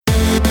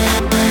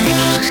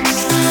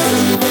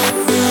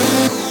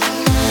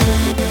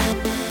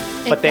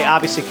But they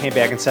obviously came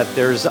back and said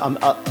there's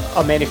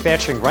a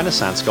manufacturing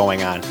renaissance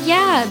going on.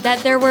 Yeah, that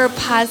there were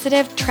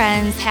positive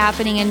trends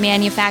happening in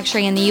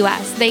manufacturing in the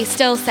U.S. They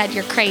still said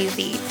you're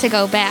crazy to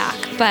go back,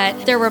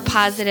 but there were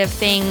positive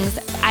things.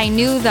 I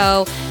knew,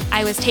 though,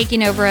 I was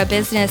taking over a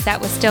business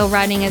that was still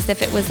running as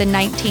if it was in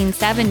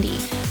 1970.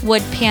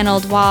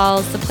 Wood-paneled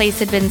walls. The place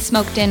had been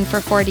smoked in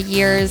for 40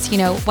 years. You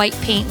know, white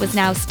paint was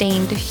now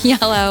stained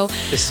yellow.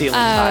 The ceiling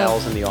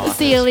tiles in the office.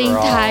 Ceiling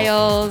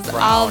tiles,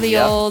 brown, all the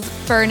old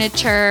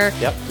furniture,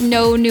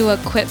 no new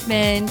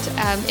equipment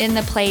in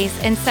the place.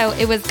 And so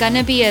it was going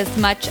to be as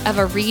much of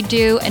a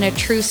redo and a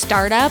true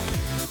startup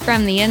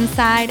from the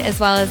inside as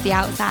well as the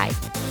outside.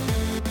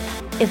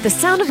 If the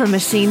sound of a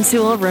machine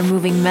tool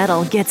removing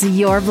metal gets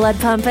your blood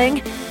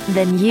pumping,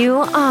 then you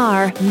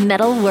are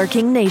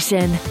Metalworking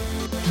Nation.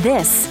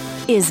 This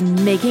is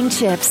Making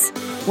Chips,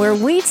 where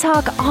we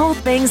talk all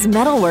things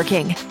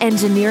metalworking,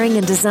 engineering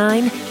and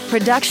design,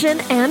 production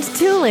and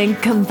tooling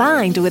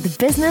combined with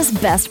business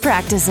best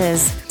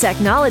practices,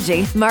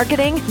 technology,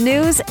 marketing,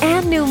 news,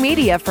 and new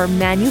media for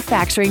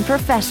manufacturing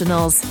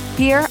professionals.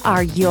 Here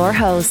are your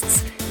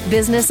hosts,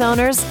 business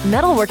owners,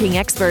 metalworking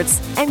experts,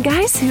 and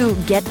guys who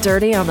get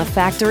dirty on the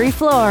factory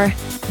floor,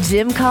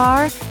 Jim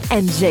Carr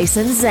and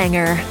Jason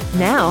Zenger.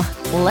 Now,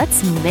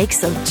 let's make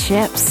some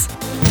chips.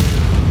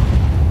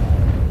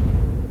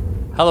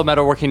 Hello,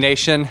 Metalworking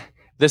Nation.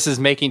 This is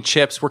Making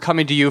Chips. We're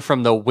coming to you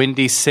from the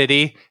Windy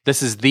City.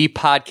 This is the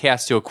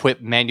podcast to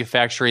equip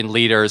manufacturing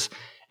leaders.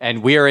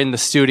 And we are in the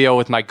studio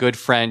with my good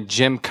friend,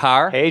 Jim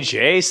Carr. Hey,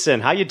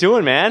 Jason. How you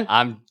doing, man?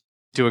 I'm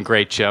doing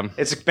great, Jim.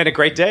 It's been a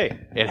great day.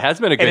 It has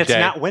been a good day. And it's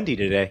not windy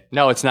today.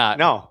 No, it's not.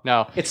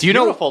 No. It's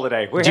beautiful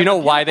today. Do you know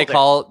why they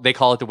call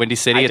it the Windy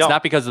City? It's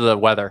not because of the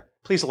weather.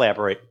 Please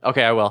elaborate.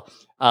 Okay, I will.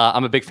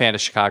 I'm a big fan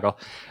of Chicago.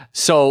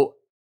 So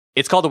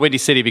it's called the Windy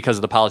City because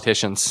of the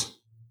politicians.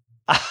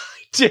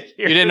 You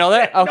didn't know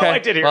that? Okay. No, I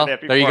did hear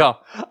that before. There you go.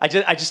 I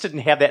just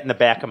didn't have that in the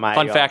back of my...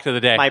 Fun fact of the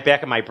day.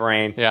 Back of my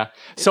brain. Yeah.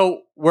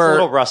 So it's a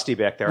little rusty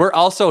back there. We're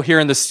also here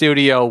in the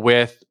studio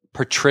with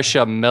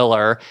Patricia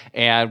Miller,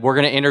 and we're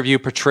going to interview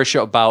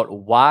Patricia about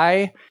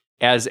why,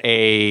 as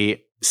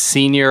a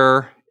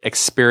senior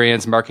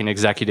experienced marketing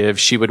executive,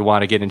 she would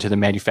want to get into the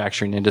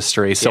manufacturing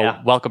industry. So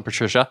welcome,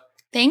 Patricia.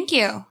 Thank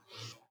you.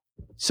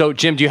 So,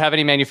 Jim, do you have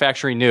any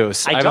manufacturing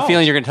news? I have a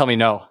feeling you're going to tell me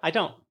no. I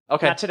don't.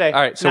 Okay. Not today.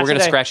 All right. So we're going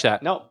to scratch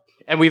that. No.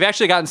 And we've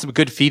actually gotten some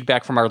good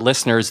feedback from our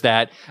listeners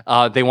that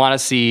they want to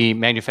see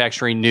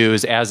manufacturing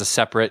news as a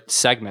separate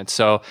segment.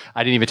 So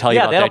I didn't even tell you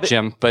about that,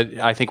 Jim, but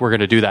I think we're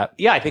going to do that.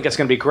 Yeah, I think that's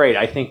going to be great.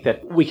 I think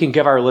that we can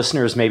give our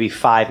listeners maybe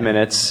 5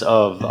 minutes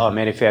of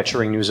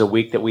manufacturing news a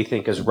week that we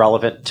think is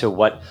relevant to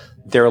what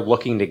they're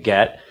looking to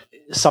get.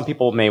 Some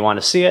people may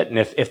want to see it, and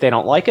if they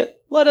don't like it,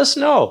 let us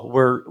know.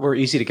 We're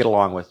easy to get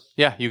along with.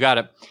 Yeah, you got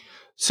it.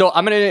 So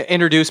I'm going to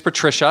introduce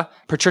Patricia.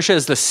 Patricia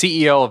is the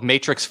CEO of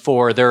Matrix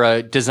 4. They're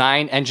a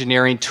design,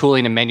 engineering,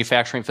 tooling, and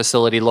manufacturing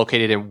facility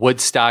located in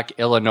Woodstock,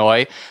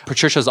 Illinois.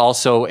 Patricia is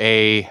also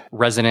a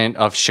resident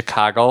of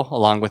Chicago,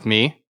 along with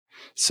me.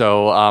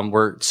 So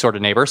we're sort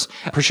of neighbors.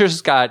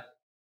 Patricia's got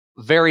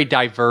very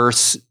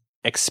diverse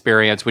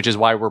experience, which is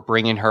why we're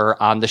bringing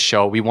her on the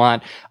show. We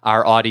want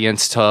our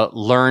audience to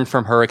learn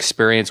from her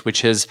experience,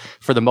 which has,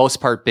 for the most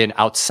part, been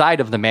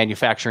outside of the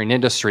manufacturing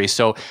industry.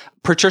 So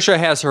Patricia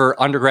has her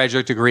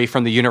undergraduate degree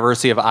from the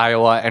University of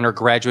Iowa and her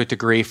graduate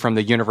degree from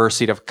the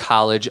University of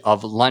College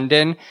of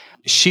London.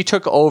 She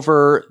took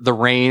over the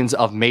reins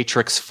of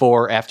Matrix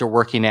 4 after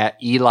working at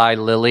Eli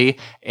Lilly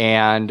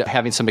and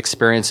having some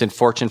experience in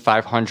Fortune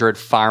 500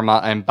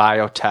 pharma and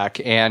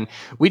biotech. And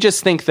we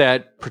just think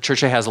that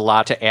Patricia has a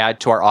lot to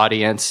add to our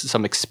audience,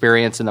 some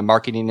experience in the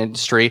marketing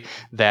industry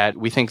that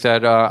we think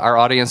that our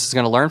audience is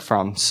going to learn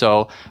from.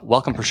 So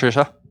welcome,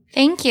 Patricia.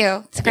 Thank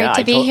you. It's great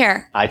to be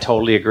here. I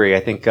totally agree. I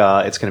think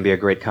it's going to be a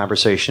great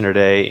conversation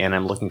today, and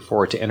I'm looking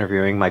forward to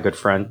interviewing my good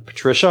friend,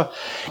 Patricia.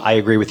 I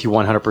agree with you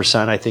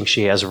 100%. I think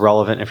she has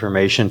relevant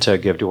information to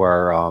give to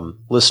our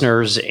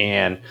listeners,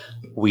 and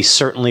we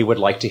certainly would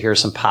like to hear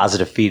some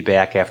positive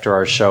feedback after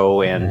our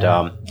show, and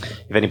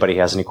if anybody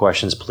has any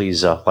questions,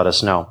 please let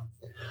us know.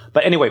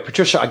 But anyway,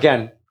 Patricia,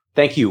 again,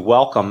 thank you.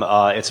 Welcome.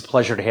 It's a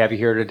pleasure to have you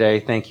here today.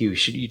 Thank you.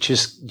 You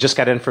just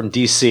got in from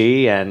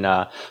D.C.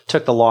 and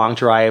took the long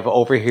drive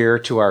over here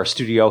to our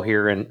studio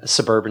here in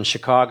suburban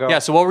Chicago. Yeah.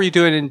 So what were you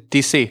doing in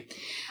D.C.?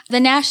 The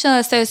National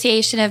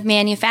Association of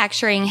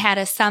Manufacturing had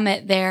a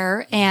summit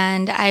there,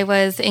 and I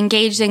was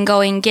engaged in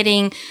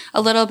getting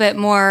a little bit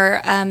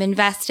more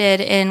invested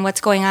in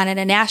what's going on at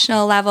a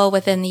national level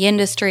within the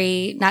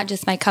industry, not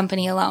just my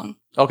company alone.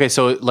 Okay,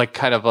 so like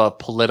kind of a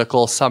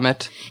political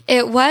summit?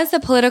 It was a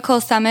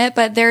political summit,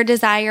 but their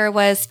desire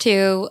was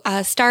to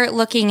start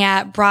looking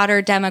at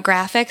broader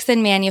demographics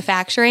in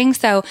manufacturing.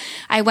 So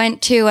I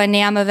went to a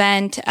NAM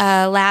event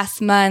last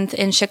month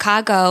in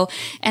Chicago,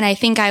 and I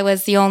think I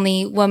was the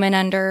only woman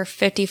under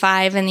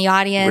 55 in the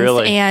audience.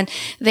 Really? And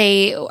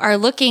they are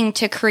looking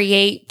to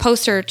create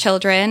poster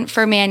children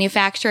for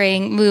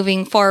manufacturing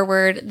moving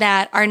forward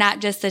that are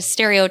not just the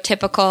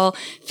stereotypical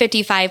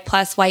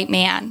 55-plus white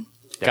man.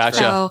 Gotcha.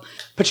 So,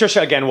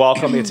 Patricia, again,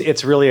 welcome.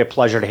 It's really a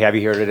pleasure to have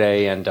you here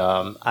today, and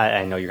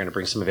I know you're going to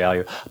bring some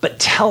value. But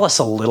tell us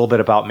a little bit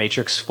about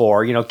Matrix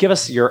 4. Give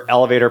us your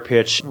elevator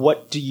pitch.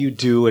 What do you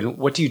do, and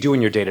what do you do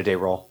in your day-to-day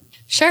role?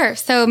 Sure.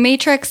 So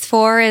Matrix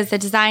 4 is a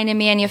design and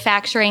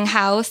manufacturing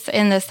house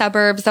in the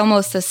suburbs,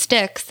 almost the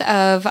sticks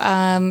of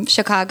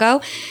Chicago,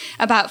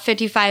 about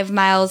 55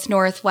 miles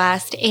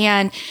northwest.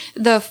 And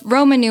the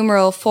Roman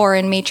numeral 4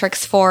 in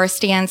Matrix 4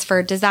 stands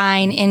for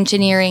design,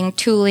 engineering,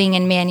 tooling,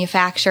 and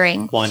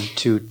manufacturing. 1,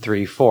 2,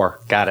 3, 4.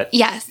 Got it.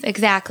 Yes,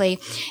 exactly.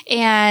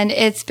 And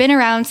it's been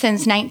around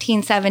since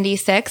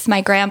 1976.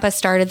 My grandpa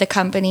started the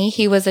company.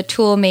 He was a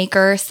tool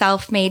maker,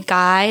 self-made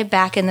guy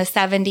back in the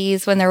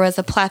 70s when there was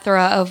a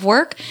plethora of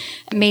work.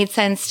 It made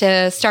sense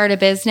to start a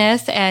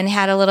business and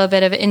had a little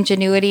bit of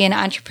ingenuity and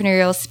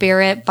entrepreneurial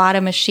spirit, bought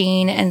a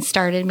machine, and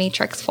started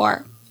Matrix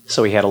 4.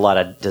 So he had a lot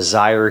of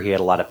desire, he had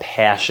a lot of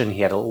passion,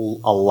 he had a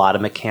lot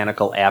of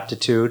mechanical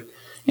aptitude,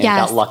 and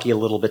got lucky a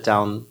little bit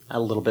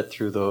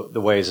through the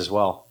ways as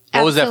well.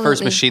 What was that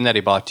first machine that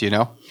he bought? Do you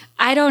know?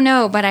 I don't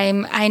know, but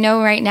I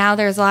know right now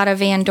there's a lot of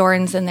Van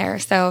Dorns in there.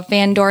 So if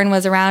Van Dorn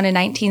was around in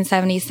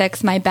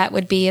 1976, my bet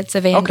would be it's a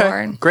Van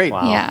Dorn. Great.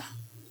 Wow. Yeah.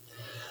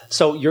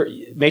 So your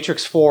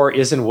Matrix 4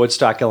 is in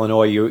Woodstock,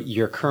 Illinois.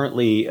 You're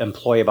currently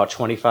employ about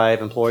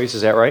 25 employees.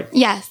 Is that right?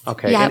 Yes.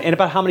 Okay. Yep. And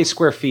about how many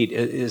square feet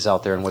is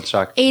out there in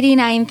Woodstock?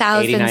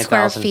 89,000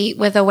 square feet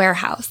with a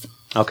warehouse.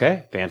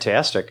 Okay.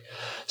 Fantastic.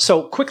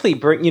 So quickly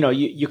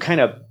you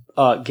kind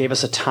of gave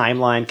us a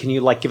timeline. Can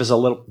you give us a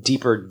little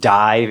deeper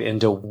dive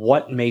into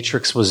what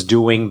Matrix was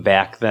doing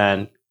back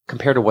then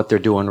compared to what they're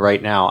doing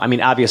right now? I mean,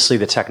 obviously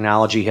the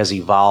technology has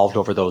evolved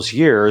over those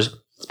years.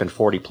 It's been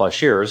 40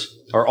 plus years,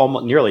 or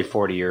almost nearly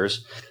 40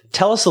 years.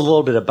 Tell us a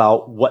little bit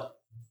about what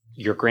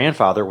your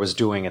grandfather was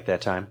doing at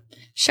that time.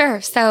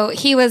 Sure. So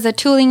he was a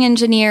tooling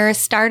engineer,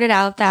 started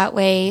out that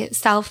way,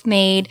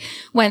 self-made,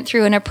 went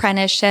through an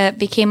apprenticeship,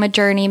 became a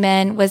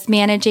journeyman, was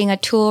managing a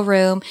tool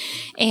room,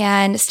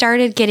 and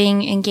started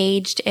getting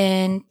engaged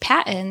in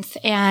patents.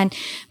 And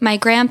my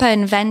grandpa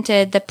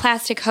invented the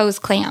plastic hose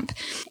clamp.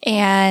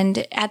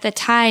 And at the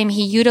time,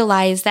 he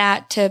utilized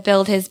that to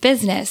build his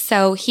business.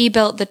 So he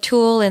built the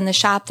tool in the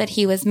shop that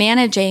he was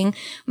managing.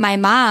 My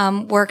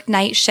mom worked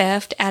night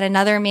shift at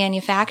another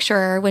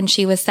manufacturer when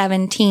she was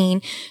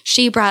 17.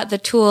 She brought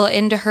the tool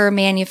into her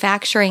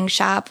manufacturing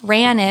shop,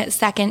 ran it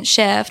second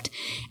shift,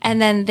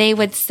 and then they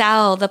would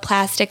sell the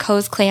plastic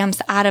hose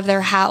clamps out of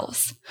their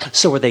house.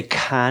 So were they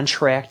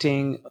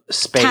contracting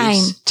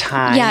space?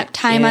 Time. Yeah,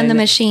 time on the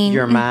machine.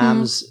 Your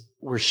mom's,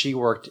 where she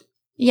worked?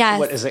 Yes.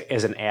 What,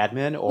 as an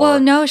admin? Or? Well,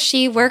 no,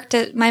 she worked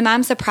my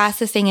mom's a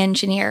processing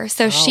engineer.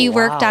 So she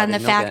worked on the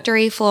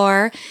factory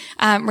floor,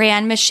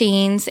 ran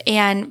machines,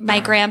 and my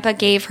grandpa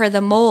gave her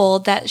the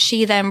mold that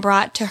she then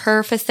brought to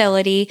her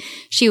facility.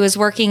 She was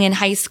working in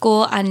high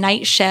school on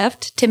night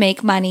shift to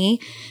make money.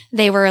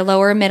 They were a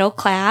lower middle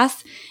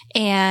class.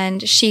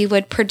 And she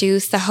would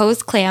produce the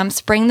hose clamps,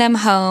 bring them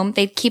home.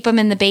 They'd keep them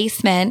in the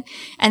basement.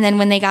 And then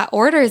when they got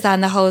orders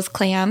on the hose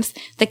clamps,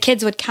 the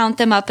kids would count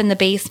them up in the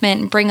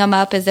basement and bring them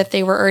up as if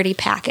they were already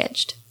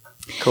packaged.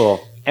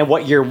 Cool. And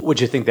what year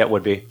would you think that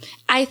would be?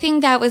 I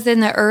think that was in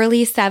the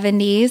early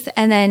 70s.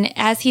 And then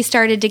as he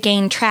started to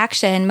gain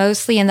traction,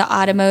 mostly in the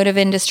automotive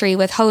industry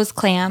with hose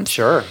clamps,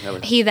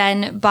 he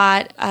then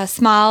bought a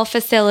small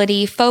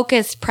facility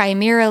focused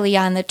primarily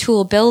on the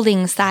tool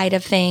building side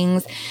of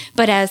things.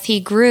 But as he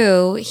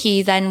grew,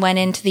 he then went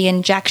into the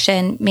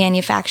injection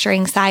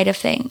manufacturing side of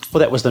things. Well,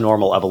 that was the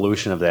normal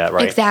evolution of that,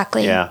 right?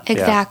 Exactly. Yeah.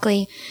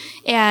 Exactly.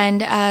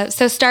 And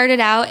so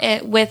started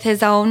out with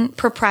his own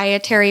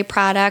proprietary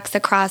products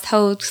across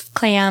hose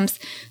clamps,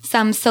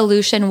 some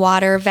solution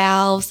water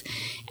valves,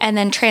 and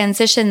then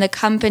transitioned the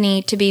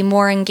company to be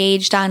more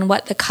engaged on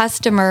what the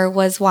customer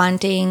was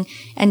wanting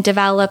and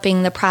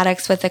developing the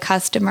products with the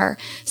customer.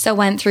 So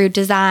went through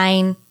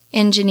design,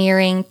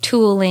 engineering,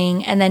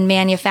 tooling, and then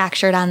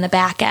manufactured on the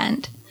back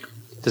end.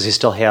 Does he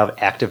still have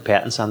active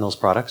patents on those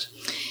products?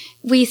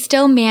 We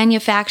still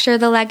manufacture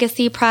the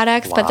legacy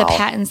products, but the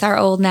patents are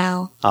old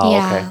now. Oh,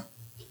 yeah.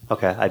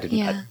 Okay. I didn't.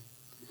 Yeah.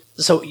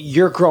 So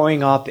you're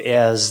growing up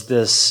as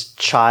this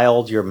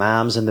child. Your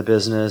mom's in the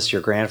business.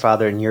 Your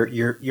grandfather, and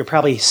you're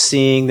probably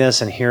seeing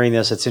this and hearing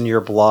this. It's in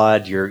your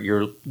blood.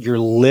 You're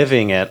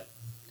living it,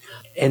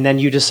 and then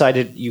you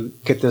decided you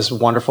get this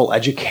wonderful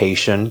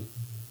education,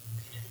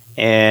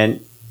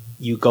 and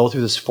you go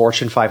through this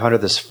Fortune 500,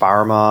 this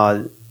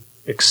pharma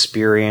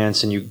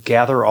experience, and you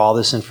gather all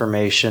this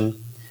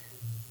information.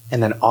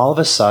 And then all of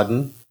a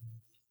sudden,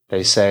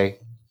 they say,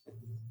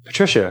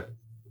 Patricia,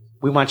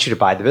 we want you to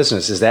buy the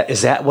business. Is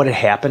that what had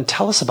happened?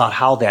 Tell us about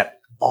how that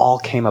all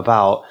came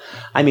about.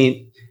 I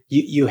mean,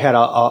 you had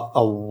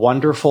a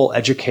wonderful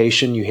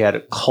education. You had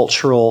a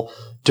cultural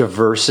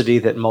diversity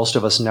that most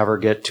of us never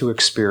get to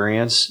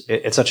experience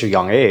at such a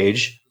young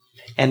age.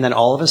 And then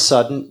all of a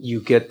sudden,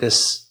 you get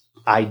this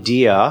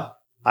idea.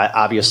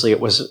 Obviously, it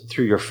was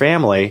through your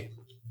family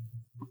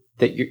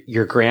that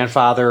your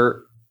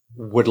grandfather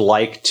would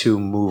like to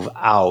move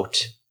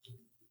out.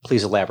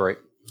 Please elaborate.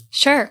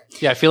 Sure.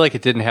 Yeah, I feel like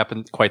it didn't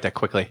happen quite that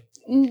quickly.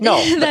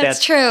 No,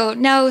 that's true.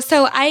 No,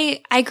 so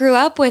I grew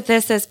up with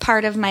this as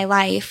part of my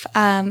life.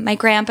 My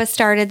grandpa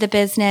started the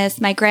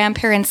business. My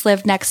grandparents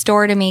lived next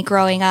door to me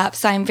growing up,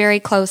 so I'm very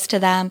close to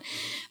them.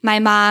 My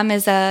mom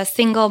is a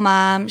single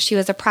mom. She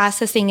was a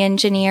processing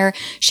engineer.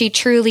 She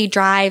truly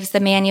drives the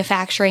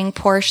manufacturing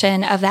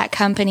portion of that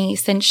company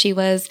since she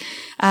was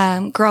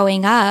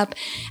growing up.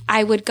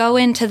 I would go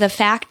into the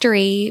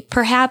factory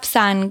perhaps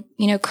on,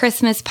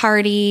 Christmas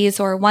parties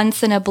or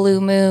once in a blue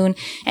moon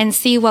and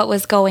see what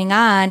was going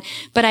on.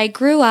 But I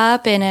grew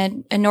up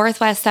in a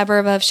northwest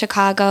suburb of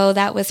Chicago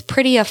that was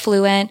pretty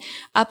affluent,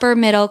 upper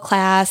middle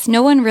class.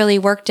 No one really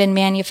worked in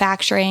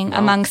manufacturing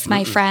amongst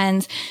my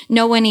friends.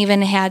 No one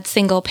even had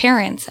single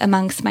parents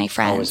amongst my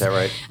friends. Oh, is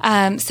that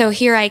right? So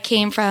here I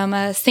came from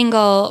a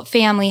single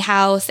family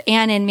house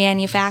and in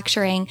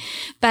manufacturing,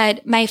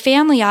 but my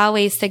family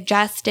always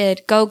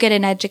suggested go get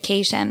an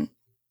education.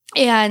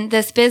 And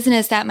this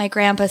business that my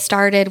grandpa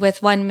started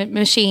with one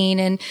machine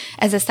and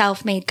as a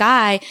self-made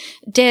guy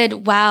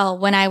did well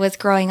when I was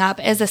growing up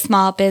as a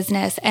small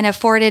business and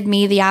afforded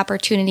me the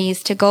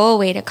opportunities to go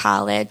away to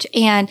college.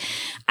 And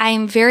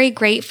I'm very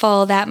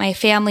grateful that my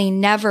family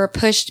never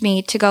pushed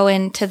me to go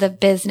into the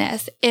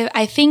business.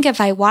 I think if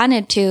I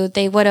wanted to,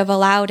 they would have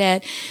allowed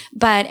it.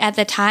 But at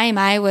the time,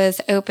 I was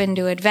open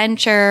to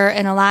adventure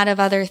and a lot of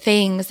other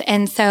things.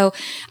 And so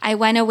I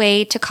went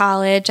away to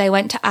college. I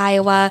went to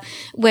Iowa,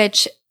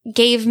 which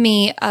gave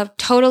me a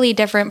totally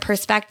different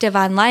perspective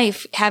on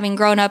life. Having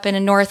grown up in a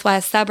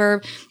northwest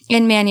suburb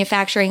in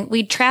manufacturing,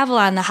 we'd travel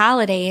on the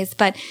holidays,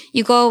 but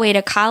you go away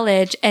to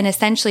college and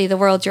essentially the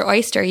world's your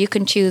oyster. You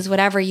can choose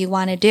whatever you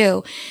want to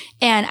do.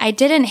 And I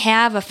didn't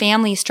have a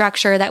family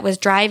structure that was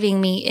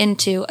driving me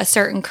into a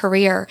certain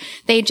career.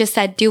 They just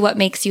said, do what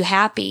makes you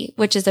happy,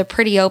 which is a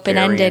pretty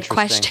open-ended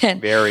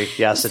question. Very,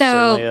 yes, it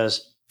certainly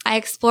is. I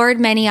explored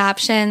many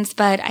options,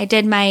 but I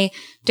did my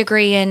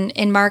degree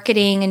in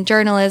marketing and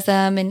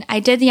journalism, and I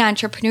did the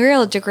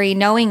entrepreneurial degree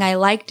knowing I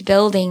liked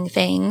building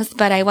things,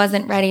 but I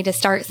wasn't ready to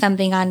start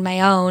something on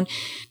my own.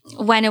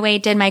 Went away,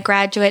 did my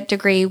graduate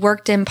degree,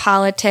 worked in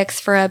politics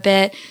for a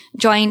bit,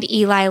 joined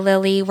Eli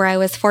Lilly, where I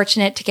was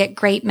fortunate to get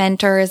great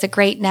mentors, a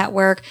great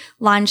network,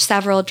 launched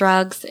several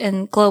drugs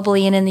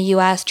globally and in the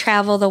U.S.,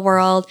 travel the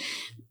world,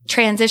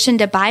 transitioned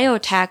to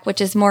biotech,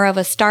 which is more of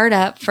a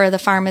startup for the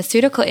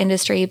pharmaceutical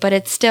industry, but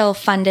it's still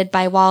funded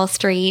by Wall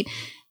Street,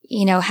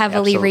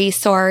 heavily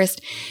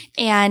resourced.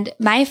 And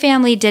my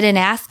family didn't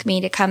ask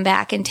me to come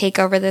back and take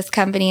over this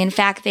company. In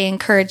fact, they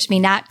encouraged me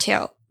not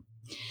to.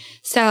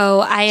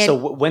 So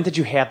when did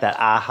you have that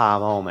aha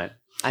moment?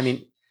 I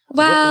mean,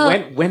 well,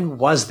 when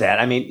was that?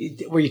 I mean,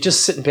 were you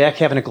just sitting back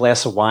having a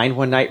glass of wine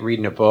one night,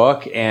 reading a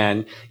book,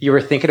 and you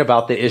were thinking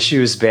about the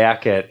issues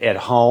back at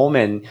home,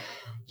 and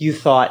you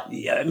thought,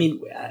 I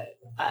mean,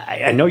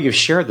 I know you've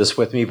shared this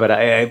with me, but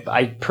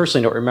I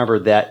personally don't remember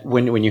that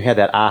when you had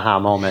that aha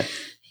moment.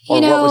 Or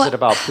what was it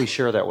about? Please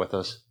share that with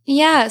us.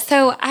 Yeah.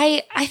 So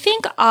I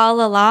think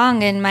all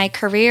along in my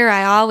career,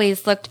 I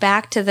always looked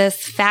back to this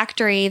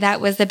factory that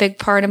was a big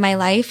part of my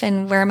life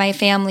and where my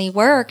family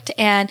worked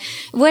and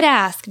would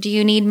ask, do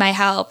you need my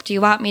help? Do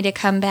you want me to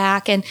come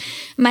back? And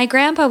my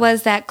grandpa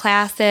was that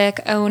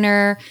classic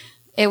owner.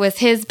 It was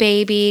his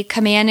baby,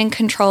 command and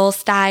control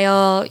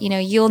style.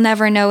 You'll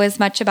never know as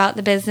much about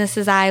the business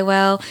as I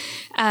will.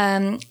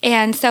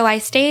 And so I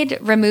stayed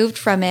removed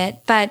from it.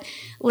 But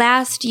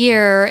last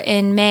year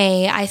in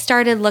May, I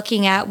started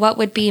looking at what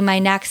would be my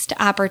next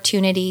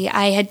opportunity.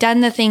 I had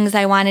done the things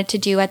I wanted to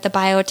do at the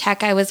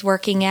biotech I was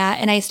working at,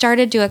 and I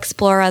started to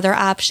explore other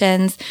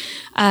options,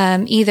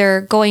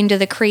 either going to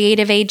the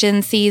creative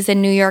agencies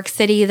in New York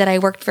City that I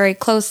worked very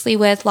closely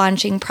with,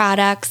 launching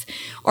products,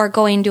 or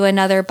going to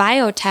another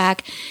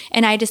biotech.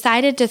 And I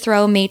decided to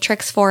throw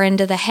Matrix 4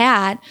 into the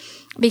hat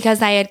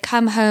because I had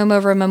come home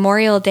over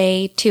Memorial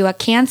Day to a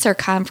cancer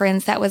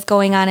conference that was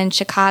going on in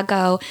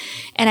Chicago.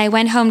 And I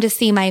went home to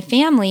see my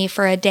family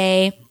for a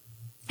day.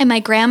 And my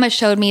grandma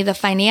showed me the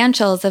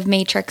financials of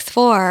Matrix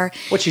 4.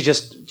 What, she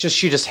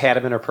just had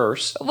them in her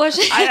purse? Well,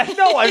 I don't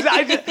know.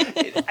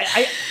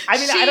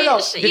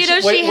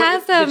 She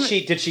has them.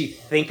 Did she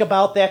think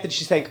about that? Did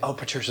she think, oh,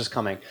 Patricia's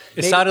coming?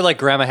 It sounded like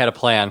Grandma had a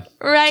plan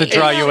to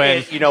draw you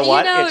in. You know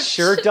what? It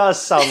sure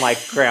does sound like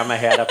Grandma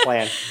had a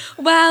plan.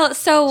 Well,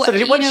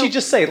 what did she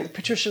just say?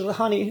 Patricia,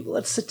 honey,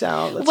 let's sit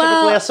down. Let's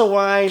have a glass of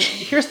wine.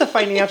 Here's the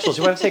financials.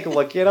 You want to take a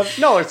look at them?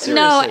 No, seriously.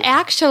 No,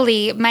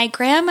 actually, my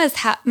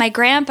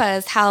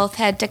grandpa's health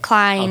had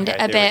declined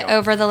a bit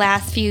over the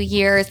last few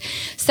years.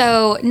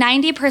 So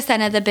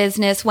 90% of the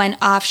business went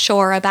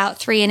offshore about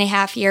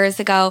 3.5 years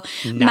ago.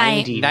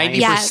 90%.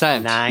 Yes,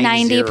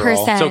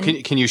 90%. So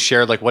can you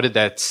share, what did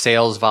that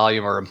sales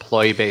volume or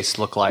employee base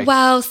look like?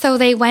 Well, so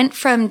they went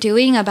from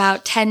doing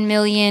about $10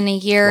 million a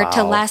year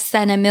to less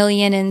than $1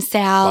 million in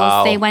sales.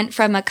 Wow. They went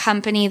from a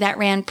company that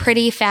ran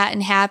pretty fat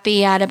and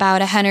happy at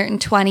about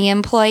 120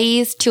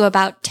 employees to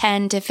about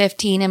 10 to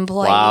 15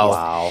 employees.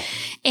 Wow.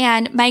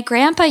 And my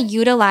grandpa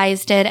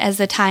utilized it as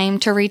a time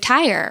to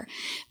retire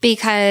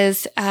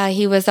because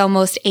he was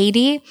almost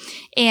 80.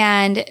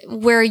 And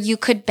where you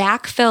could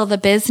backfill the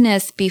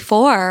business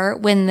before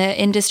when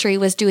the industry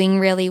was doing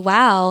really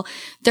well,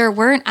 there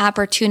weren't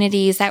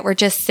opportunities that were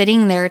just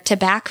sitting there to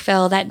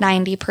backfill that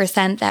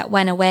 90% that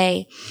went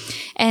away.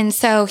 And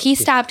so he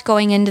stopped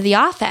going into the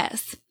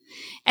office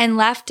and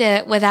left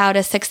it without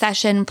a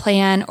succession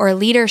plan or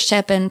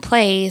leadership in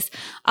place.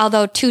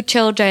 Although 2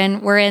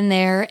 children were in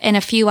there and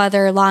a few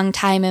other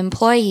longtime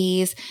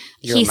employees,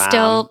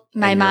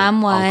 my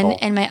mom one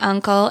and my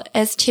uncle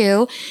as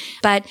 2,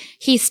 but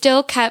he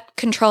still kept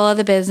control of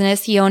the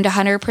business. He owned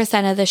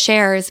 100% of the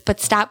shares, but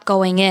stopped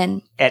going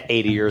in. At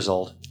 80 years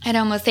old. At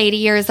almost 80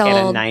 years old.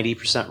 And a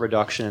 90%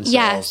 reduction in sales.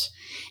 Yes.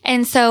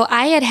 And so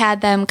I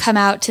had them come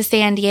out to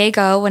San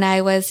Diego when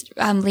I was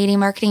leading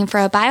marketing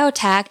for a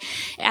biotech.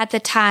 At the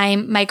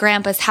time, my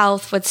grandpa's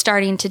health was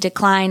starting to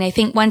decline. I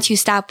think once you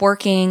stop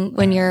working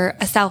when you're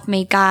a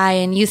self-made guy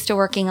and used to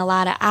working a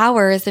lot of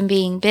hours and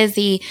being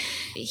busy,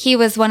 he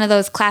was one of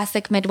those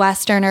classic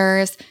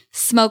Midwesterners,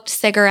 smoked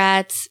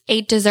cigarettes,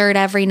 ate dessert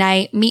every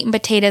night, meat and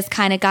potatoes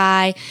kind of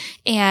guy.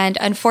 And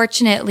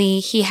unfortunately,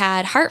 he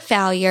had heart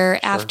failure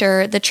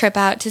after the trip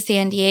out to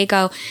San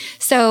Diego.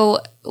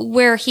 So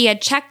where he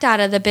had checked out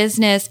of the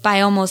business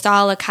by almost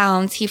all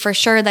accounts, he for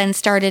sure then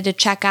started to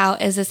check out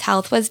as his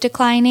health was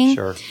declining.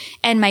 Sure.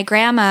 And my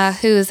grandma,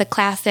 who's a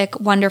classic,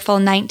 wonderful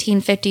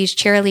 1950s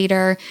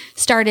cheerleader,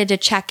 started to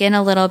check in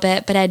a little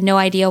bit, but had no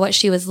idea what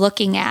she was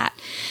looking at.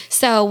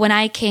 So when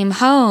I came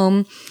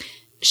home,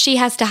 she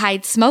has to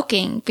hide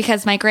smoking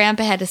because my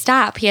grandpa had to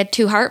stop. He had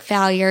 2 heart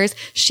failures.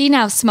 She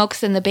now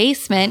smokes in the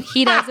basement.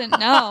 He doesn't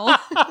know.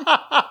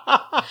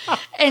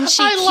 And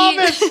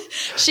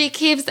she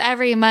keeps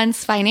every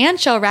month's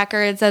financial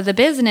records of the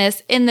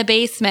business in the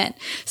basement.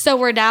 So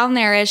we're down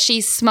there as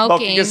she's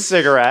smoking a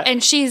cigarette.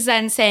 And she's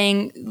then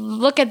saying,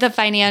 look at the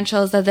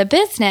financials of the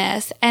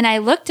business. And I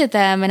looked at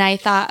them and I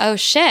thought, oh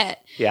shit.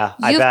 Yeah,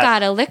 You've got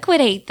to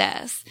liquidate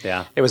this.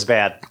 Yeah, it was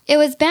bad. It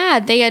was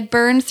bad. They had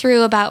burned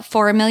through about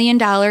 $4 million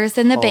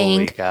in the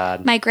bank.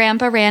 God. My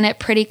grandpa ran it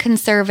pretty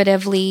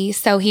conservatively,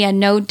 so he had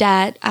no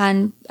debt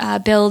on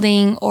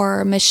building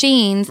or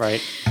machines.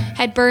 Right.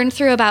 Had burned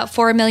through about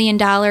 $4 million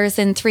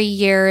in 3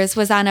 years,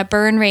 was on a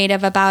burn rate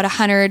of about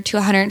 $100,000 to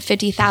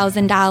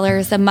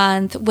 $150,000 a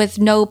month with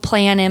no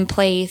plan in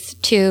place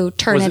to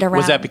turn it around.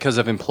 Was that because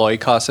of employee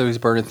costs that he was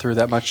burning through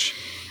that much?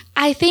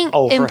 I think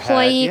overhead,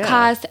 employee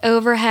costs,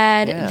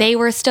 overhead, they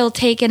were still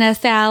taking a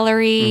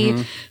salary.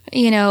 Mm-hmm.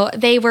 You know,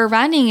 they were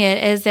running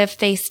it as if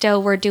they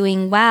still were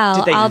doing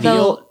well. Did they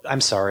feel, I'm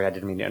sorry, I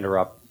didn't mean to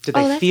interrupt. Did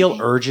they feel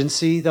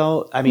urgency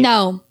though? I mean,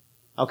 no.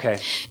 Okay.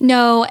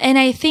 No, and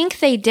I think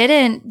they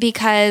didn't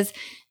because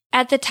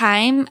at the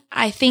time,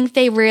 I think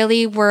they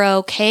really were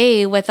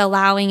okay with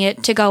allowing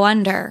it to go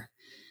under.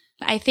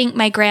 I think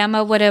my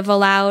grandma would have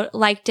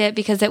liked it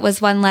because it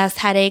was one less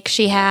headache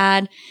she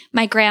had.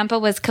 My grandpa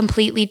was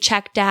completely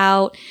checked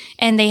out,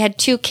 and they had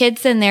 2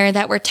 kids in there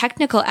that were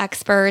technical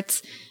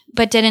experts,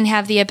 but didn't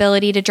have the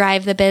ability to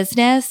drive the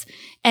business.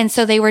 And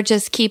so they were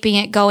just keeping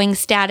it going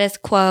status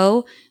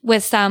quo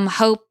with some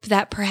hope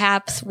that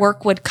perhaps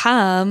work would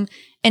come.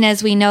 And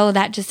as we know,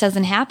 that just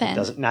doesn't happen.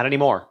 Not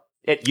anymore.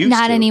 It used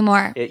Not to.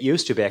 anymore. It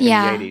used to back in the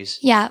 80s.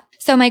 Yeah.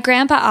 So my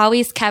grandpa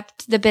always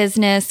kept the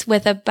business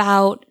with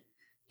about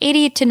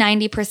 80 to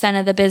 90%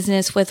 of the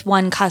business with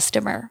one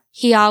customer.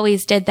 He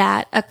always did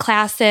that. A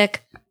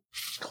classic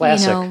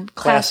move.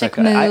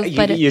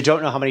 You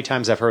don't know how many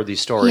times I've heard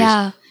these stories.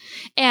 Yeah.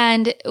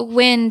 And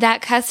when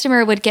that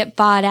customer would get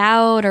bought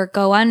out or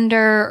go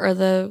under or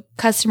the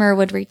customer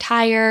would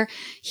retire,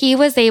 he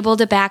was able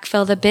to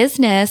backfill the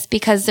business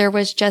because there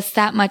was just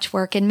that much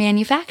work in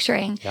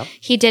manufacturing. Yep.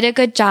 He did a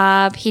good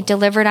job. He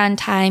delivered on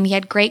time. He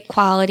had great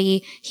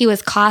quality. He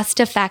was cost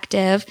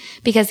effective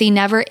because he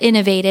never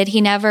innovated. He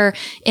never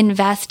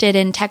invested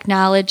in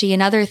technology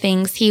and other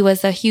things. He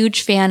was a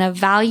huge fan of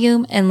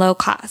volume and low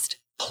cost.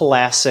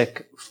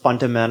 Classic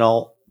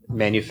fundamental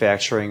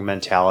manufacturing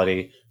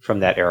mentality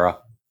from that era.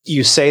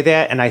 You say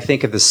that, and I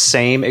think of the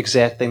same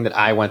exact thing that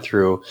I went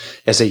through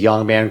as a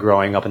young man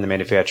growing up in the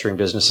manufacturing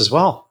business as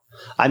well.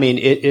 I mean,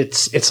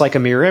 it's like a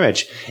mirror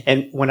image.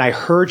 And when I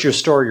heard your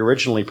story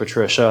originally,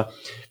 Patricia,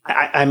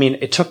 I mean,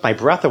 it took my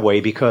breath away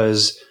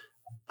because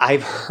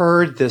I've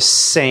heard the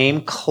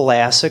same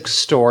classic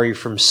story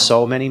from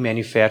so many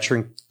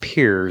manufacturing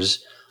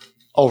peers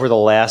over the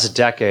last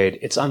decade.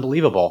 It's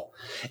unbelievable.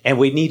 And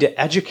we need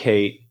to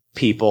educate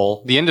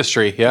people. The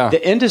industry,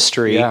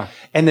 yeah.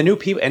 And the new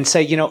people and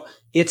say,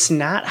 it's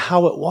not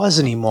how it was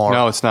anymore.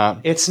 No, it's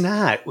not. It's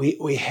not.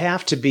 We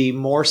have to be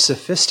more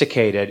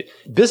sophisticated.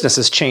 Business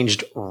has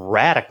changed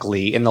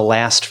radically in the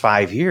last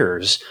 5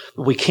 years.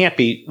 We can't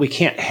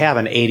have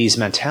an 80s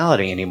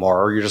mentality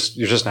anymore, or you're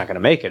just not going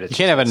to make it. You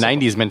can't have a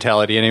 90s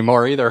mentality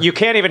anymore either. You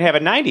can't even have a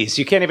 90s.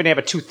 You can't even have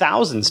a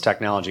 2000s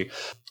technology.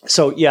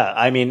 So yeah,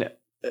 I mean,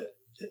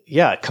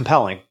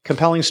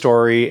 compelling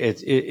story.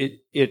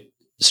 It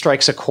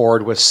strikes a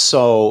chord with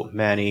so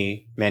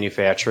many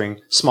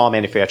small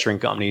manufacturing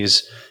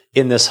companies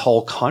in this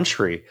whole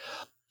country.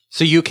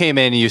 So you came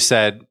in and you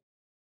said,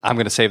 I'm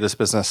going to save this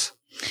business.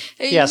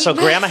 Yeah, so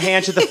grandma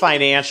hands you the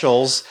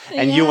financials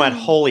and you went,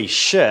 holy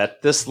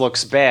shit, this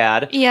looks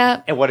bad.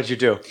 Yeah. And what did you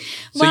do?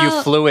 So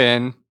you flew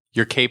in,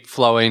 your cape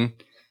flowing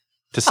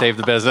to save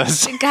the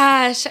business.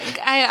 Gosh,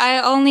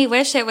 I only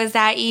wish it was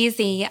that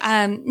easy.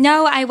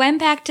 No, I went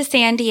back to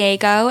San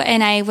Diego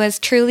and I was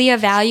truly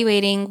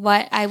evaluating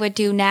what I would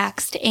do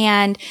next.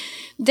 And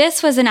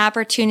this was an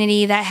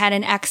opportunity that had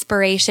an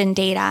expiration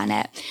date on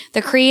it.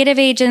 The creative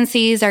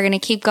agencies are going to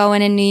keep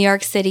going in New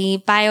York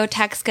City.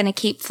 Biotech's going to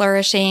keep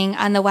flourishing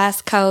on the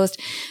West Coast.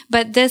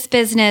 But this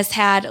business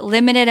had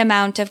limited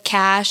amount of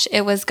cash.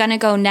 It was going to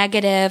go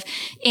negative.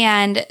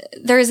 And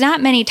there's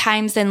not many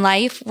times in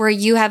life where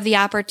you have the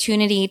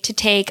opportunity to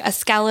take a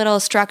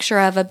skeletal structure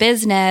of a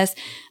business,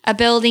 a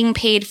building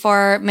paid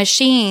for,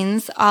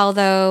 machines,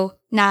 although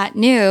not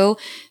new,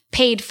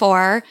 paid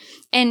for,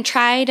 and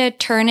try to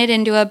turn it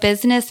into a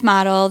business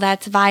model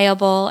that's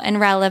viable and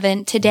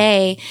relevant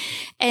today.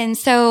 And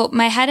so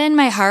my head and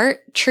my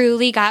heart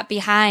truly got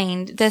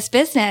behind this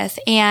business.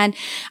 And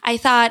I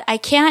thought, I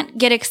can't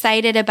get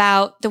excited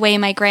about the way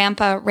my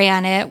grandpa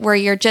ran it, where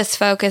you're just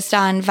focused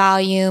on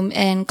volume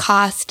and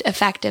cost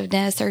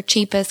effectiveness or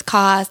cheapest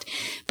cost.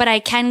 But I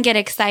can get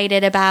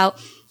excited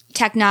about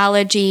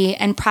technology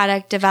and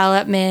product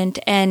development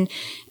and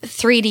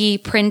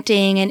 3D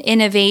printing and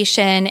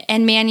innovation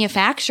and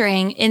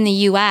manufacturing in the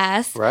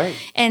U.S. Right.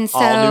 And so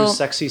all new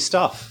sexy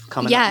stuff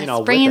coming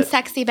up, bringing with it.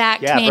 sexy back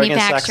to bringing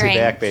manufacturing. sexy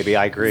back, baby.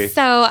 I agree.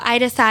 So I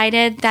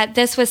decided that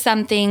this was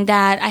something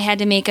that I had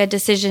to make a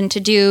decision to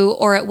do,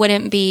 or it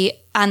wouldn't be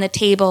on the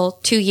table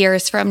 2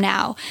 years from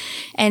now.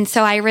 And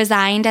so I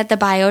resigned at the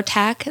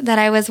biotech that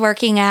I was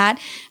working at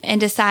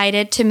and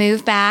decided to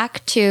move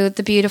back to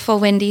the beautiful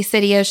windy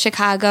city of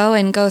Chicago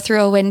and go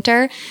through a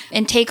winter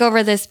and take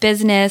over this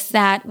business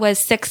that was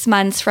 6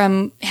 months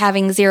from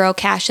having zero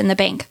cash in the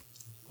bank.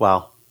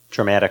 Wow.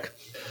 Dramatic.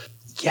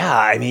 Yeah.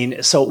 I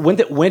mean, so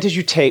what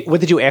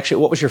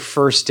was your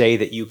first day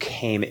that you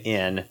came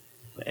in?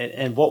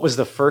 And what was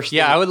the first?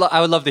 Yeah, thing? I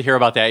would love to hear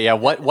about that. Yeah,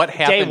 what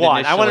happened? Day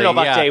one. Initially? I want to know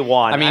about day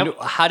one. I mean,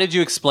 how did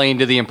you explain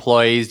to the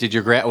employees?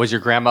 Was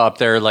your grandma up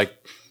there like,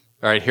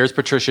 all right, here's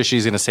Patricia,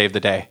 she's going to save the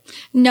day?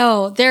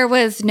 No, there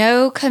was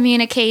no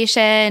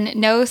communication,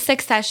 no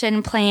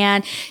succession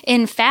plan.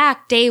 In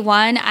fact, day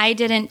one, I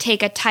didn't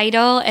take a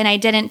title and I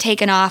didn't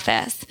take an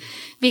office,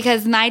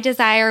 because my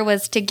desire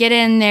was to get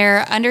in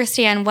there,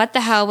 understand what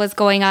the hell was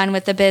going on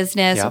with the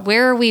business,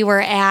 where we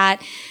were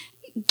at,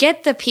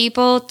 get the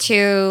people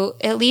to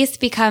at least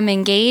become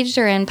engaged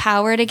or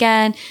empowered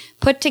again,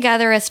 put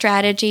together a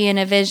strategy and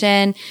a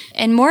vision.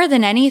 And more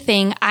than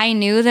anything, I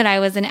knew that I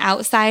was an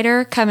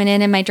outsider coming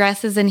in my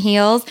dresses and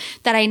heels,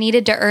 that I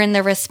needed to earn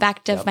the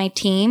respect of my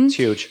team. It's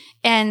huge.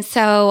 And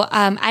so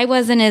I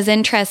wasn't as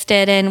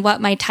interested in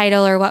what my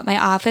title or what my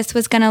office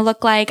was going to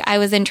look like. I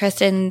was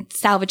interested in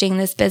salvaging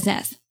this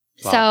business.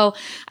 Wow. So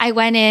I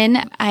went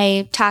in,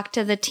 I talked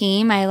to the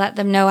team, I let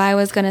them know I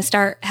was going to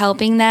start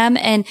helping them.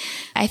 And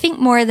I think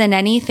more than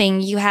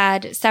anything, you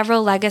had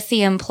several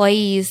legacy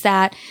employees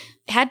that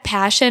had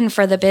passion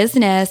for the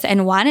business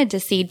and wanted to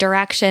see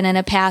direction and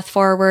a path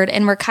forward,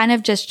 and were kind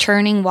of just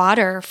churning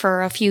water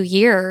for a few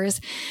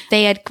years.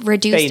 They had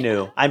reduced. They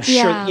knew. I'm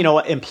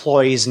sure,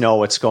 employees know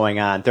what's going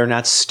on. They're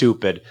not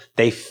stupid.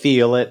 They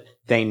feel it.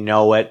 They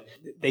know it.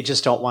 They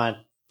just don't want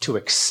to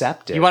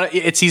accept it.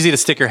 It's easy to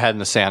stick your head in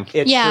the sand.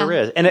 It sure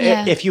is. And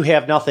if you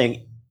have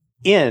nothing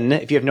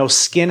if you have no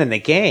skin in the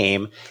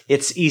game,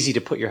 it's easy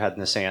to put your head in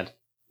the sand.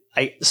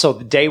 So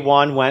day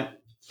one went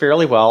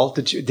fairly well.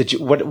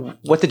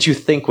 What did you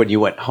think when you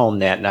went home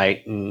that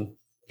night and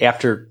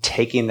after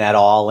taking that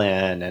all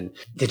in, and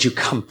did you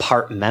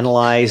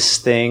compartmentalize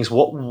things?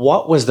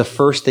 What was the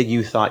first thing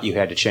you thought you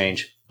had to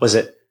change? Was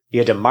it you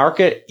had to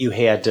market, you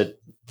had to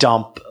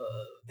dump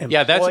employees?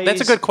 Yeah,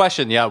 that's a good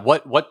question. Yeah,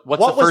 what's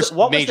the first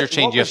major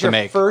change you have to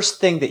make? First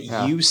thing that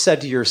you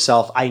said to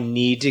yourself, I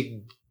need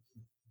to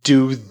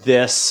do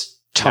this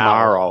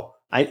tomorrow,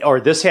 or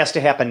this has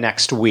to happen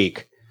next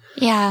week.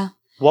 Yeah.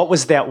 What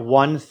was that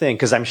one thing?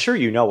 Because I'm sure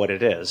you know what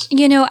it is.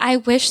 I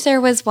wish there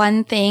was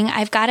one thing.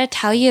 I've got to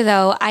tell you,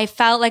 though, I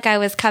felt like I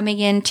was coming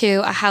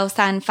into a house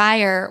on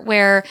fire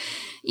where,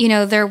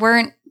 there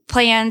weren't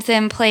plans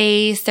in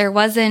place. There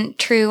wasn't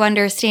true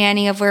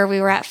understanding of where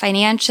we were at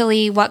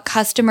financially, what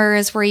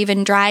customers were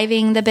even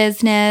driving the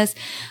business.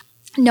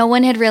 No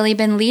one had really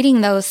been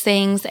leading those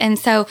things. And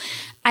so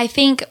I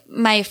think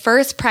my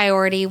first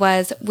priority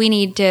was we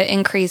need to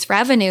increase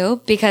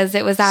revenue because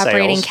it was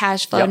operating Sales.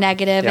 cash flow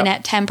negative and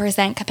at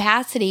 10%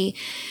 capacity.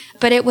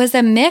 But it was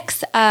a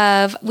mix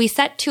of, we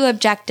set two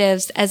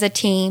objectives as a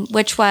team,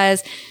 which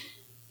was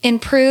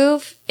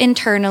improve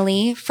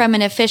internally from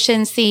an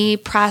efficiency,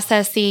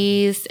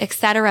 processes,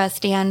 etc.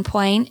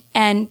 standpoint,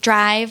 and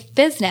drive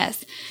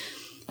business.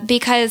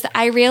 Because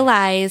I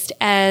realized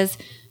as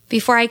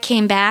before I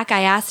came back,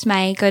 I asked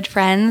my good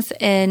friends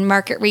in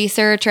market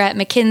research or at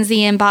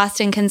McKinsey and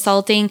Boston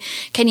Consulting,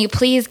 can you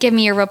please give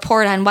me a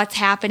report on what's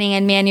happening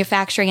in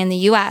manufacturing in the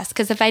U.S.?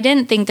 Because if I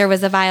didn't think there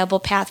was a viable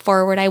path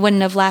forward, I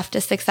wouldn't have left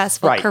a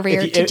successful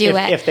career to do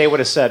it. If they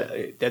would have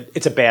said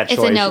it's a bad choice,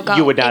 it's a no-go.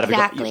 You would not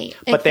exactly.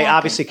 have. But they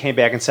obviously came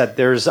back and said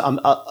there's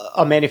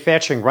a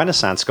manufacturing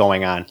renaissance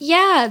going on.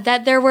 Yeah,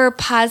 that there were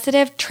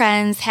positive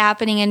trends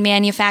happening in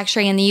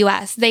manufacturing in the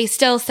U.S. They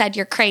still said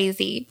you're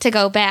crazy to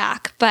go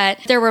back, but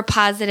there were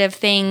positive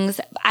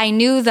things. I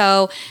knew,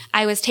 though,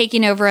 I was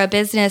taking over a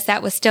business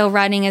that was still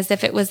running as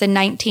if it was in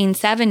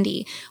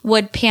 1970.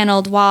 Wood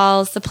paneled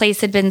walls. The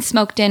place had been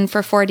smoked in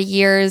for 40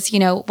 years.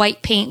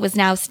 White paint was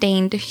now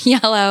stained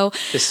yellow.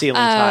 The ceiling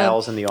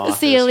tiles in the office.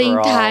 Ceiling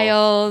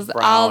tiles,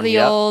 brown, all the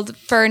old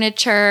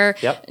furniture,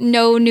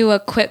 no new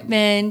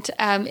equipment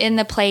in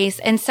the place.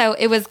 And so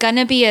it was going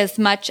to be as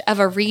much of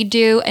a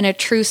redo and a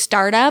true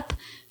startup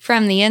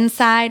from the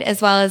inside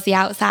as well as the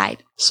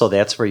outside. So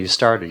that's where you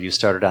started. You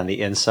started on the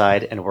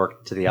inside and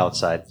worked to the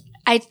outside.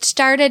 I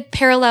started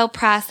parallel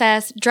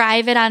process,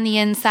 drive it on the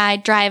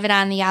inside, drive it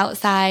on the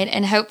outside,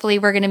 and hopefully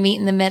we're going to meet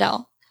in the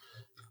middle.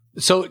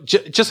 So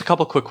just a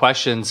couple quick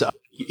questions.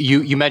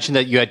 You mentioned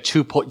that you had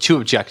two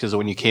objectives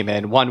when you came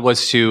in. One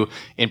was to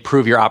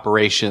improve your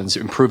operations,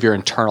 improve your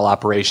internal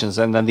operations,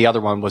 and then the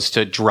other one was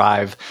to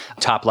drive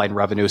top line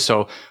revenue.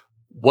 So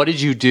what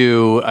did you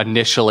do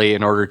initially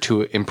in order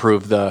to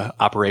improve the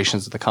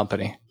operations of the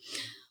company?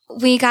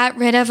 We got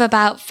rid of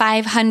about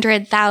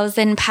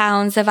 500,000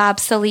 pounds of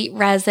obsolete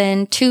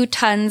resin, 2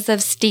 tons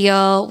of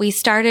steel. We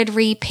started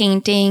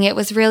repainting. It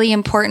was really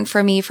important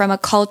for me from a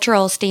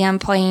cultural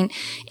standpoint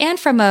and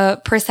from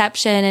a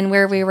perception and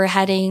where we were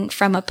heading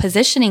from a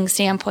positioning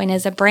standpoint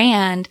as a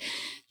brand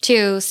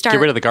to start.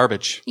 Get rid of the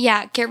garbage.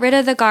 Yeah, get rid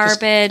of the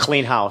garbage. Just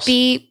clean house.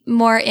 Be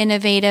more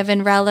innovative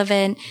and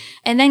relevant,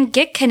 and then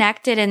get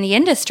connected in the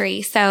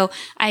industry. So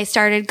I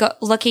started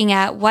looking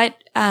at what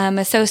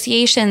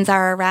associations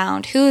are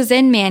around, who's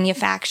in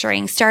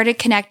manufacturing, started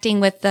connecting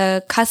with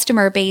the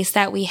customer base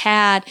that we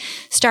had,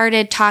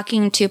 started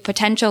talking to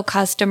potential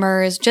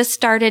customers, just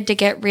started to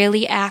get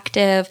really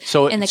active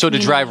in the community. To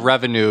drive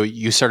revenue,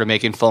 you started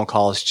making phone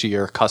calls to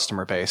your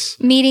customer base.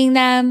 Meeting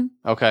them,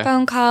 okay.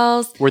 Phone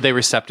calls. Were they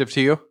receptive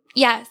to you?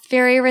 Yes,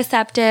 very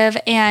receptive.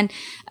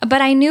 But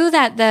I knew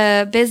that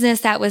the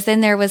business that was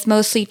in there was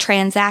mostly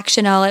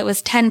transactional. It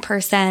was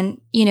 10%,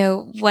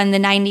 when the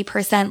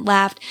 90%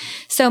 left.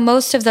 So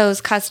most of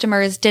those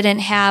customers didn't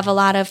have a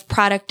lot of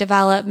product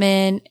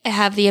development,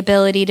 have the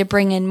ability to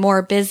bring in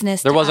more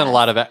business. There wasn't a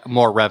lot of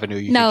more revenue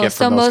you could get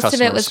from those customers. No, so most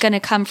of it was going to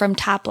come from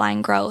top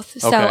line growth.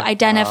 Okay. So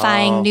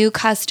identifying new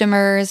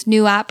customers,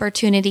 new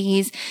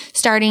opportunities,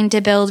 starting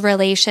to build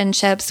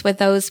relationships with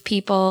those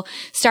people,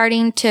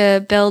 starting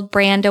to build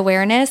brand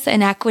awareness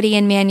and equity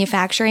in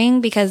manufacturing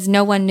because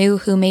no one knew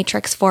who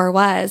Matrix 4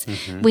 was.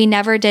 Mm-hmm. We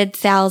never did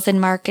sales and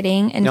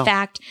marketing. In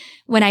fact,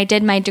 when I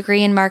did my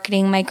degree in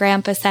marketing, my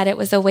grandpa said it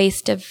was a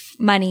waste of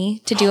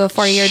money to do a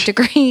 4-year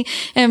degree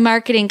in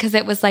marketing because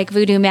it was like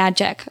voodoo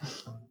magic.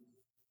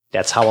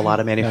 That's how a lot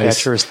of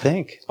manufacturers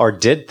think or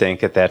did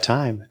think at that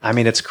time. I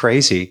mean, it's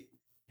crazy.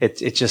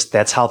 It just,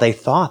 that's how they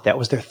thought. That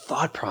was their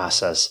thought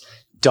process.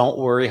 Don't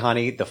worry,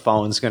 honey. The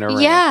phone's going to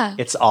ring. Yeah.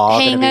 It's all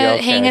going to be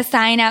okay. Hang a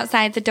sign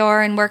outside the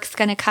door and work's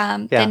going to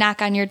come. Yeah. They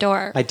knock on your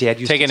door. My dad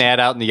used to take an ad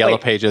out in the yellow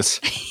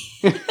pages.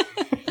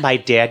 My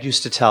dad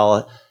used to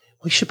tell,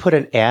 we should put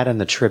an ad in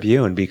the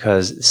Tribune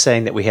because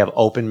saying that we have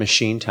open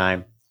machine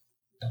time.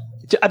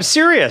 I'm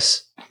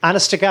serious.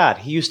 Honest to God.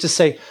 He used to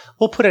say,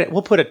 we'll put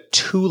a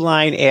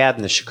 2-line ad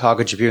in the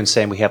Chicago Tribune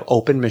saying we have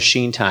open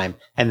machine time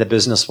and the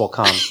business will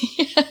come.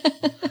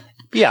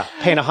 Yeah.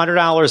 Paying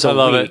 $100 a I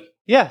love week. It.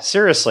 Yeah,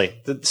 seriously.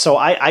 So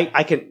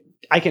I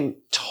can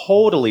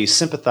totally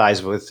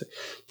sympathize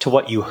to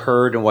what you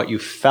heard and what you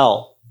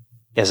felt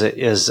as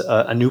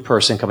a new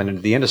person coming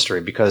into the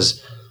industry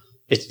because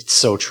it's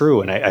so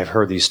true. And I've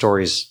heard these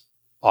stories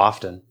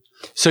often.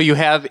 So you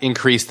have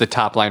increased the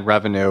top line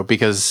revenue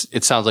because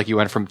it sounds like you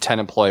went from 10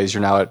 employees.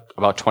 You're now at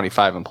about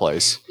 25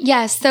 employees.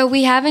 Yes. So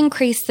we have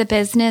increased the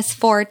business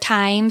 4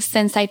 times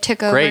since I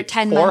took over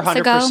 10 months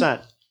ago.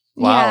 400%.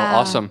 Wow. Yeah.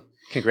 Awesome.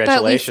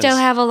 Congratulations. But we still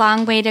have a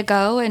long way to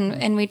go,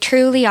 and we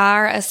truly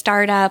are a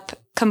startup,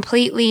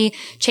 completely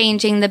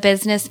changing the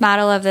business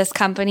model of this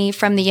company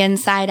from the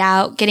inside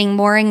out, getting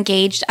more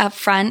engaged up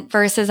front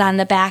versus on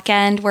the back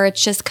end where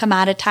it's just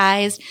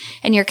commoditized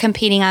and you're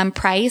competing on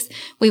price.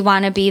 We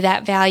want to be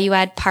that value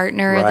add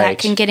partner that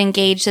can get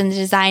engaged in the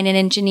design and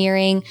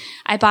engineering.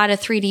 I bought a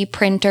 3D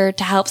printer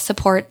to help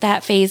support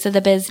that phase of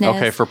the business.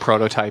 Okay, for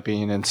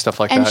prototyping and stuff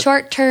like that. And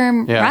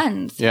short-term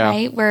runs,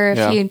 right? Where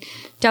if you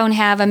don't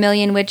have a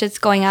million widgets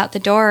going out the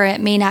door,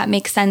 it may not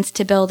make sense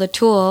to build a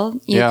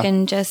tool. You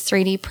can just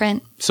 3D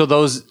print. So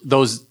those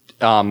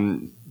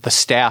the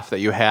staff that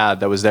you had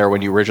that was there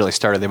when you originally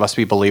started, they must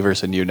be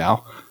believers in you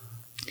now.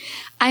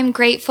 I'm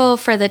grateful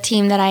for the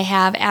team that I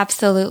have.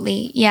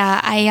 Absolutely.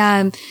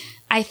 Yeah.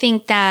 I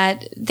think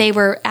that they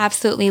were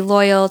absolutely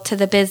loyal to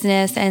the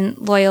business and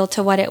loyal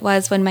to what it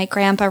was when my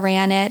grandpa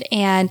ran it.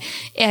 And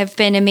I've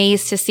been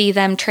amazed to see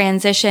them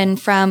transition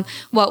from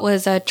what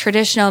was a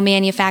traditional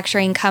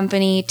manufacturing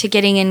company to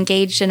getting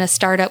engaged in a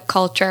startup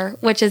culture,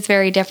 which is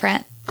very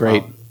different.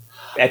 Great.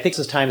 I think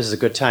this time is a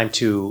good time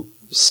to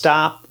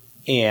stop,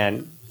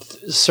 and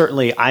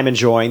certainly I'm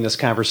enjoying this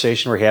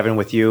conversation we're having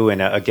with you,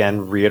 and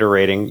again,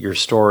 reiterating your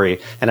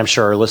story. And I'm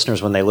sure our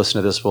listeners, when they listen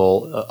to this,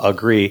 will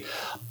agree.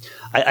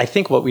 I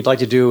think what we'd like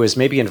to do is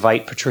maybe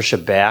invite Patricia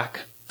back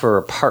for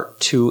a part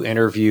 2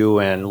 interview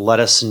and let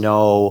us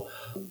know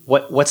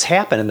what's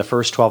happened in the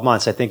first 12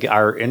 months. I think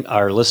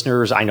our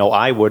listeners, I know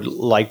I would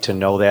like to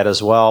know that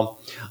as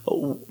well.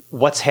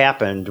 What's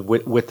happened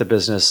with the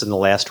business in the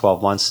last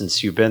 12 months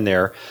since you've been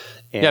there?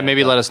 And,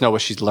 maybe let us know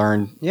what she's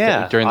learned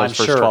during those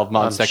first 12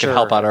 months. That could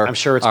help out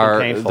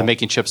the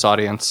Making Chips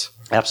audience.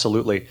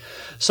 Absolutely.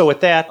 So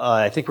with that,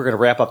 I think we're going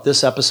to wrap up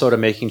this episode of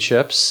Making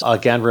Chips.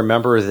 Again,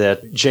 remember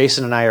that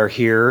Jason and I are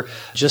here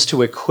just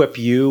to equip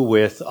you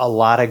with a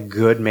lot of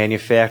good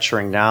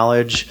manufacturing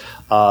knowledge.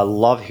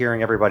 Love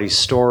hearing everybody's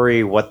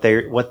story, what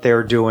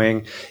they're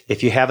doing.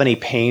 If you have any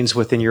pains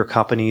within your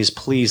companies,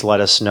 please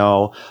let us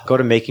know. Go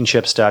to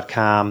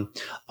makingchips.com.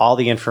 All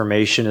the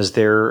information is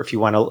there. If you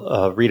want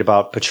to read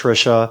about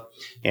Patricia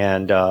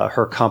and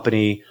her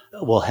company,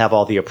 we'll have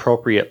all the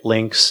appropriate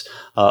links.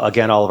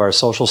 Again, all of our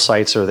social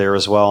sites are there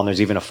as well, and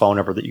there's even a phone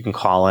number that you can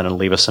call in and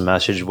leave us a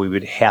message. We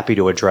would be happy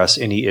to address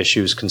any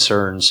issues,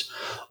 concerns,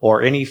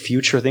 or any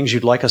future things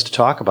you'd like us to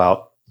talk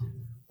about.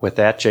 With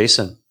that,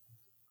 Jason.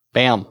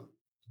 Bam.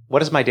 What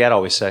does my dad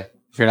always say?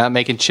 If you're not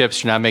making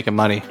chips, you're not making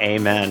money.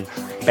 Amen.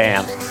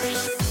 Bam.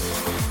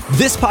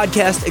 This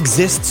podcast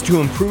exists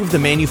to improve the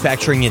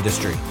manufacturing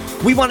industry.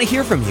 We want to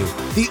hear from you,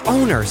 the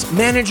owners,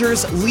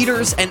 managers,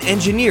 leaders, and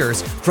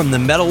engineers from the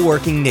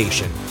metalworking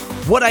nation.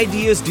 What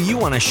ideas do you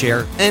want to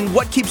share, and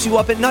what keeps you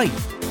up at night?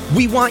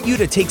 We want you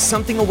to take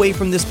something away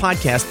from this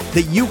podcast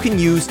that you can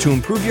use to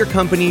improve your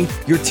company,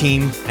 your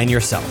team, and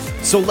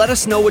yourself. So let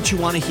us know what you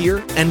want to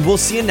hear, and we'll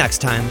see you next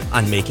time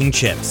on Making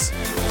Chips.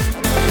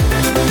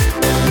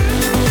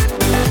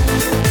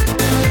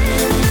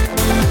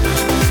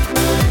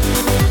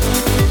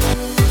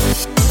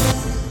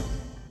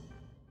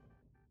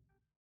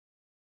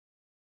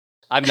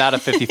 I'm not a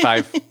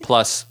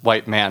 55-plus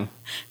white man.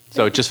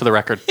 So just for the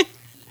record.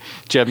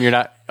 Jim, you're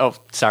not... Oh,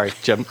 sorry,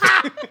 Jim.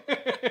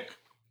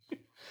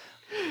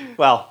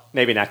 Well,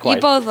 maybe not quite.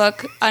 You both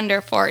look under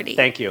 40.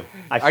 Thank you.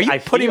 Are you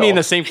putting me in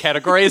the same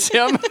category as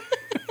him?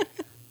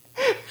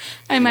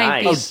 I might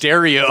be. How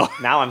dare you?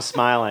 Now I'm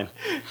smiling.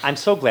 I'm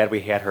so glad we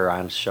had her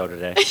on the show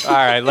today. All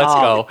right, let's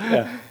go.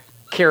 Yeah.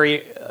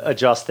 Carrie,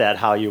 adjust that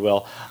how you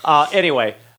will. Anyway,